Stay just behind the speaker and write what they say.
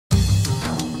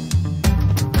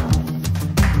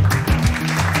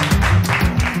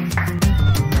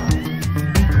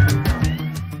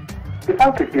If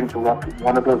I could interrupt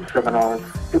one of those seminars,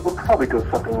 it would probably go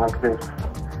something like this.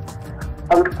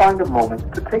 I would find a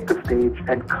moment to take the stage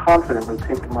and confidently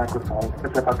take the microphone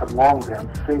as if I could long then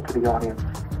say to the audience,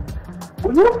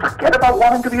 will you forget about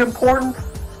wanting to be important?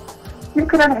 You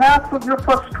can end half of your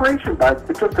frustration by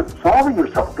just absolving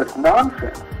yourself of this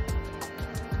nonsense.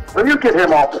 Will you get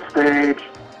him off the stage?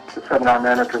 The seminar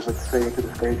manager would say to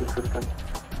the stage assistant.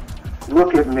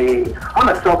 Look at me. I'm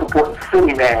a self-important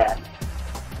city man.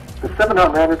 The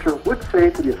seminar manager would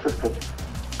say to the assistant,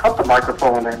 cut the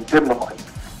microphone and dim the lights.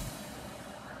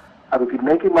 I would be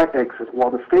making my exit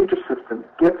while the stage assistant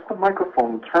gets the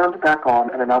microphone turned back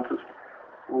on and announces,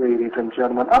 ladies and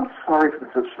gentlemen, I'm sorry for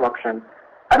this disruption.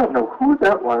 I don't know who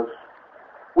that was.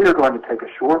 We are going to take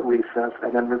a short recess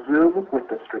and then resume with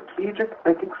the strategic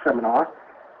thinking seminar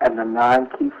and the 9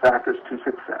 key factors to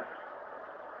success.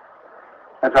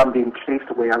 As I'm being chased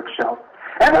away, I would shout,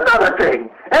 and another thing!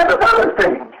 And another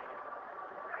thing!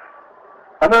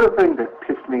 Another thing that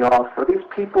pissed me off are these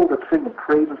people that sing the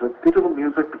praises of digital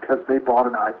music because they bought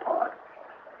an iPod.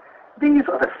 These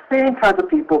are the same kinds of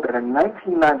people that in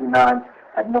 1999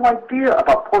 had no idea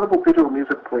about portable digital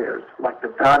music players like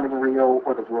the Diamond Reel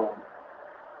or the Room.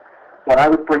 When I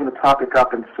would bring the topic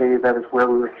up and say that is where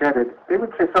we were headed, they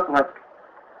would say something like,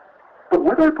 but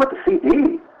where do I put the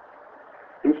CD?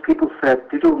 These people said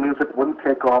digital music wouldn't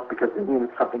take off because they needed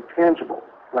something tangible,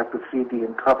 like the CD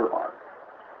and cover art.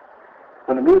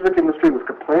 When the music industry was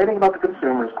complaining about the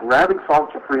consumers grabbing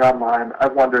songs for free online, I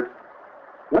wondered,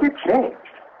 what had changed?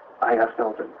 I asked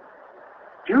Eldon.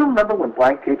 Do you remember when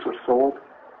blank tapes were sold?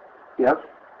 Yes.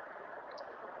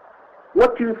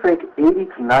 What do you think 80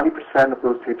 to 90% of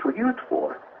those tapes were used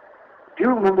for? Do you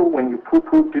remember when you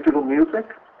poo-pooed digital music?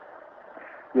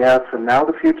 Yes, and now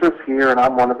the future is here, and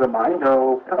I'm one of them. I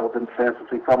know, Eldon says as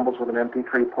he fumbles with an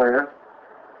MP3 player.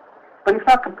 But he's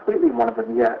not completely one of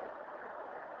them yet.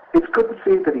 It's good to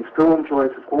see that he still enjoys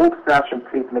his old-fashioned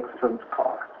tape mixes in his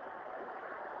car.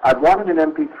 I wanted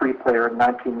an MP3 player in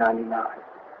 1999,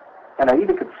 and I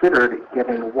even considered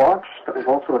getting a watch that was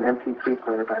also an MP3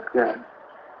 player back then.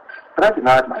 But I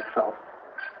denied myself,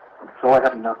 and so I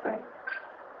have nothing.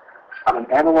 I'm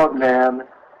an analog man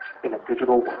in a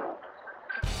digital world.